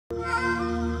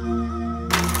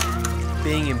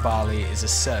Being in Bali is a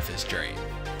surfer's dream.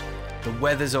 The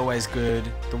weather's always good,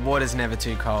 the water's never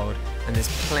too cold, and there's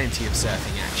plenty of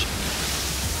surfing action.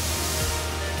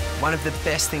 One of the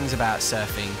best things about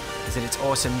surfing is that it's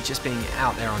awesome just being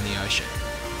out there on the ocean.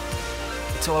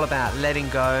 It's all about letting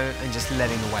go and just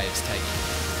letting the waves take you.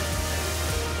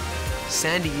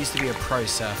 Sandy used to be a pro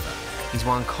surfer. He's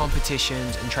won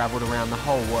competitions and travelled around the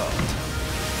whole world.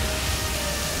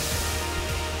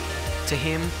 To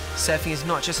him, surfing is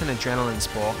not just an adrenaline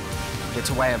sport, but it's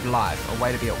a way of life, a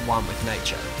way to be at one with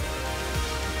nature.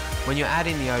 When you're out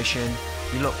in the ocean,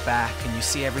 you look back and you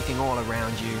see everything all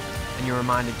around you, and you're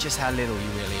reminded just how little you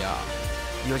really are.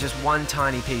 You're just one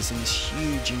tiny piece in this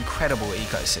huge, incredible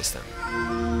ecosystem.